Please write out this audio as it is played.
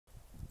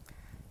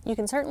You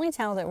can certainly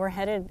tell that we're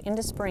headed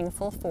into spring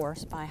full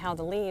force by how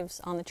the leaves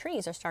on the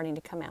trees are starting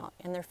to come out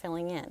and they're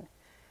filling in.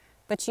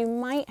 But you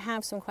might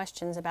have some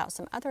questions about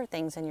some other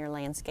things in your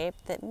landscape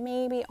that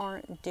maybe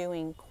aren't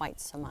doing quite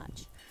so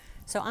much.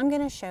 So I'm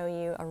going to show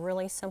you a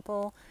really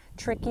simple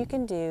trick you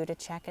can do to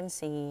check and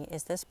see,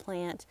 is this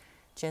plant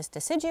just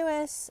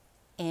deciduous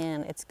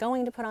and it's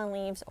going to put on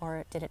leaves,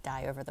 or did it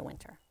die over the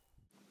winter?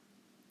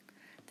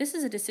 This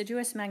is a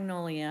deciduous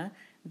magnolia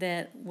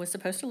that was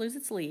supposed to lose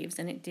its leaves,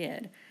 and it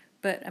did,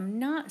 but I'm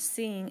not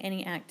seeing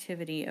any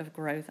activity of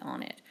growth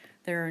on it.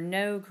 There are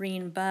no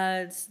green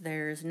buds,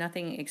 there's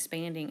nothing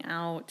expanding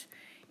out,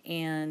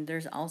 and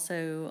there's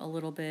also a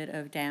little bit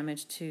of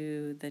damage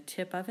to the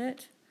tip of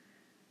it.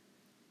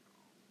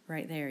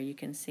 Right there, you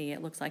can see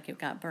it looks like it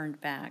got burned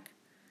back.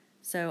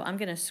 So I'm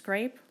going to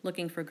scrape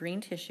looking for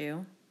green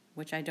tissue,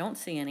 which I don't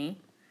see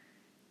any,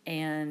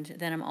 and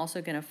then I'm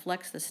also going to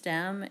flex the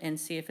stem and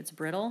see if it's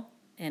brittle,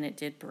 and it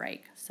did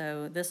break.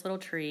 So this little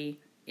tree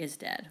is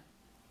dead.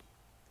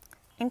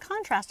 In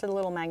contrast to the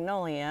little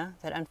magnolia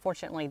that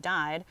unfortunately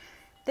died,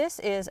 this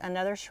is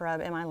another shrub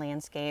in my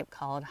landscape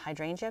called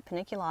Hydrangea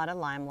paniculata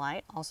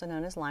limelight, also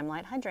known as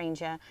limelight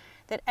hydrangea,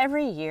 that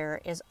every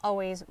year is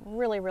always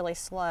really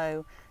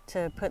slow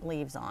to put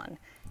leaves on.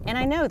 And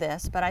I know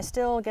this, but I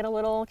still get a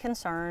little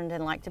concerned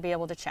and like to be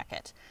able to check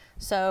it.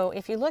 So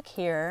if you look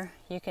here,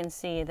 you can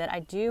see that I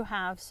do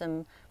have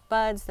some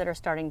buds that are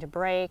starting to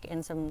break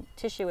and some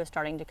tissue is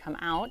starting to come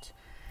out.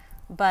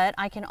 But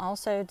I can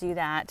also do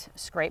that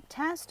scrape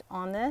test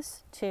on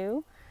this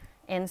too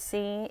and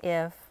see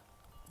if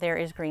there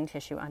is green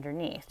tissue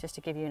underneath, just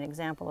to give you an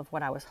example of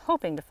what I was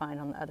hoping to find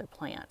on the other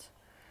plant.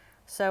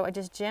 So I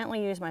just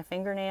gently use my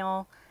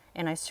fingernail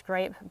and I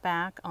scrape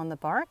back on the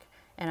bark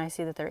and I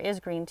see that there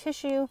is green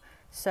tissue.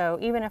 So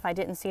even if I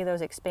didn't see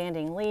those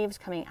expanding leaves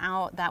coming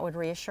out, that would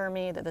reassure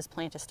me that this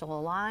plant is still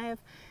alive,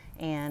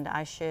 and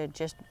I should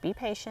just be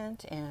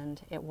patient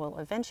and it will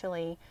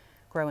eventually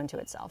grow into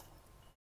itself.